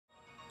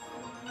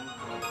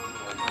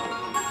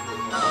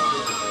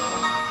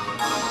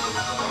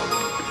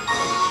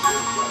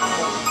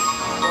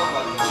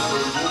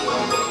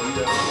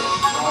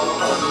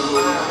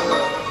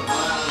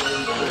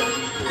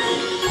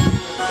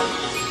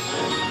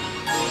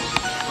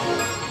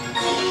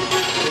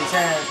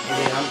time, and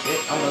then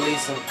I'm gonna leave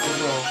some,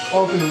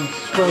 open and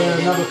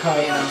spray another car.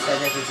 And I'm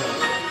starting to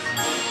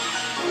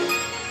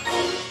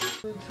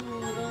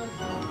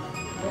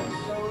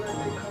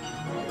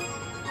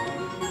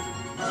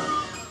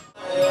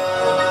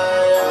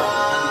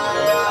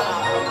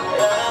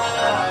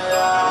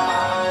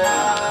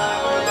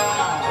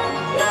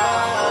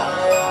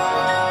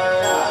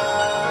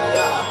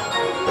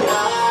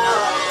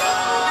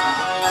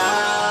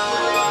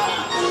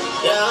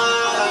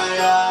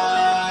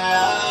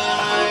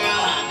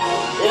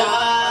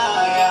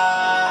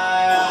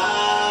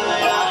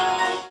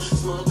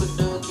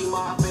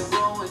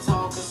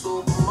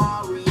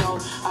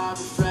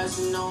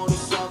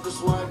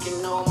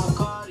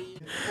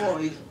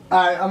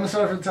Alright, I'm gonna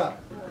start from the top.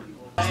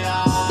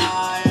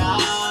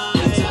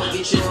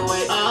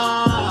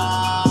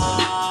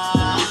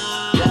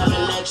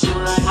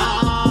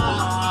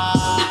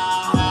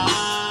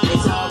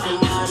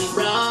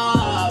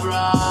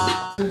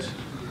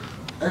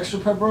 Extra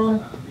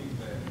pepperoni?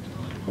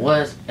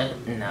 What's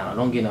no,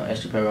 don't get no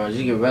extra pepperoni.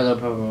 Just get regular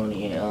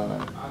pepperoni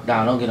and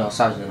nah, don't get no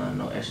sausage and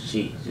no extra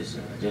cheese. Just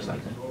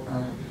like that.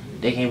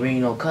 They can't bring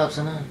you no cups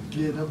or nothing.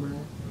 Yeah, they'll bring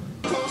it.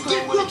 I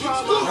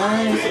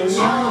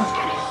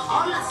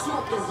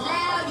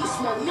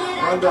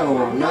don't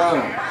want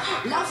none.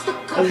 Let's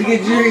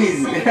get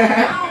Dreezy.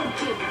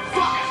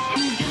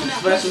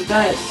 Special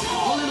thanks.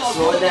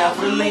 Slow it down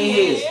for the lean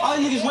heads. All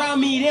you niggas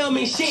round me, they don't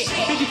mean shit.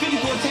 50-50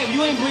 for a tape,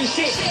 you ain't bring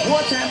shit.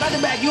 One time, back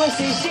to back, you ain't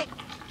saying shit.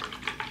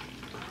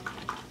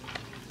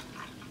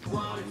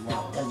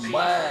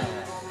 Wow.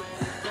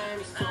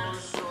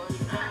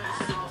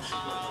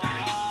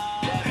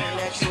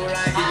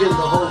 You get the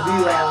whole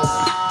V-Lounge.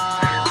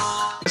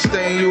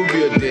 Staying you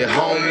be a dead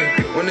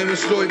homie. When they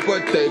slow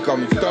put take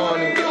come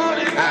starting.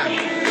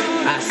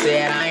 I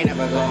said I ain't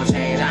never gonna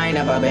change. I ain't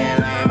never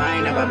been lame. I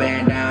ain't never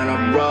been down.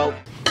 I'm broke.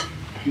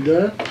 You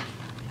done?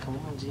 Come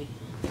on, G.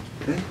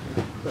 Okay.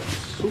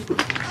 Super.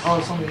 Oh,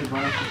 it's only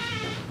advice.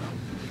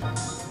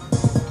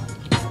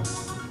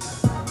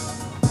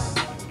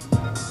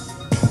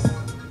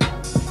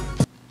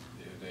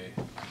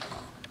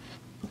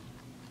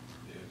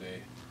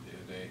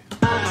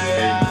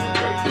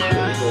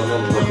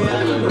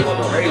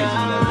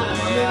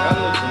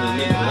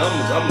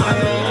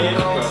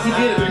 He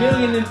did $1.2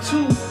 million and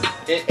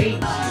 8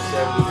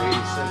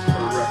 cents for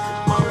the record.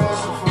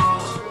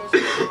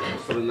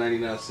 For the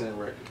 99-cent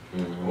record.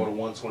 Or the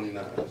 129.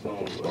 That's what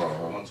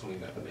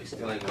 129. They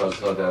still ain't gonna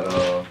so that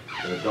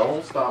the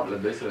Don't Stop,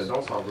 they said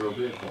Don't Stop real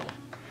big for him.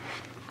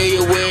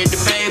 You with the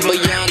paper,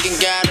 young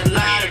and got a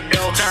lot of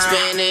dough.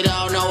 Spend it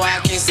all, no I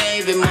can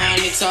save it.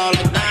 Money tall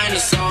like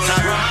dinosaurs.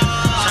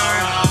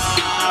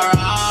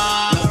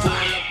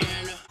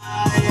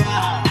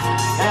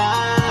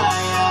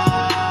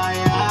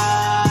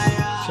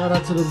 Shout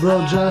out to the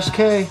bro, Josh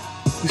K.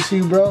 You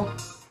see, bro?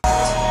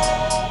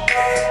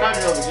 Start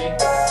it over, G.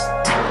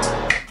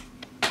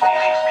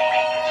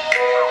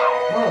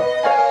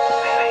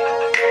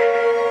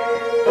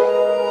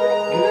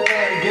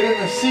 Get in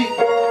the seat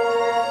so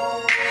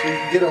you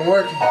can get them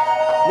working.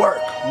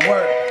 Work.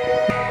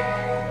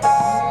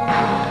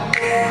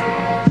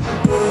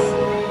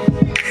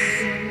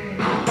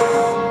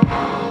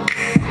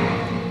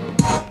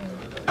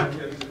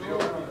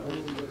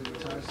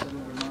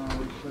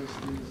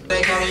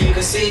 You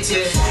can see it. So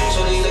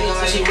these looking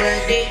like she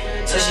ready.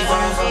 So she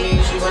falling for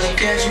me, she wanna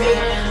catch me.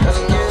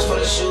 $1,000 for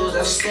the shoes,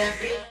 that's a step.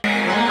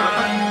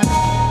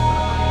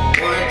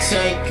 Wanna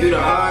take you the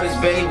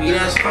hardest, baby,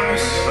 that's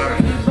first.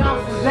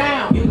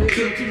 You can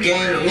keep the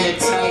game in that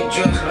time.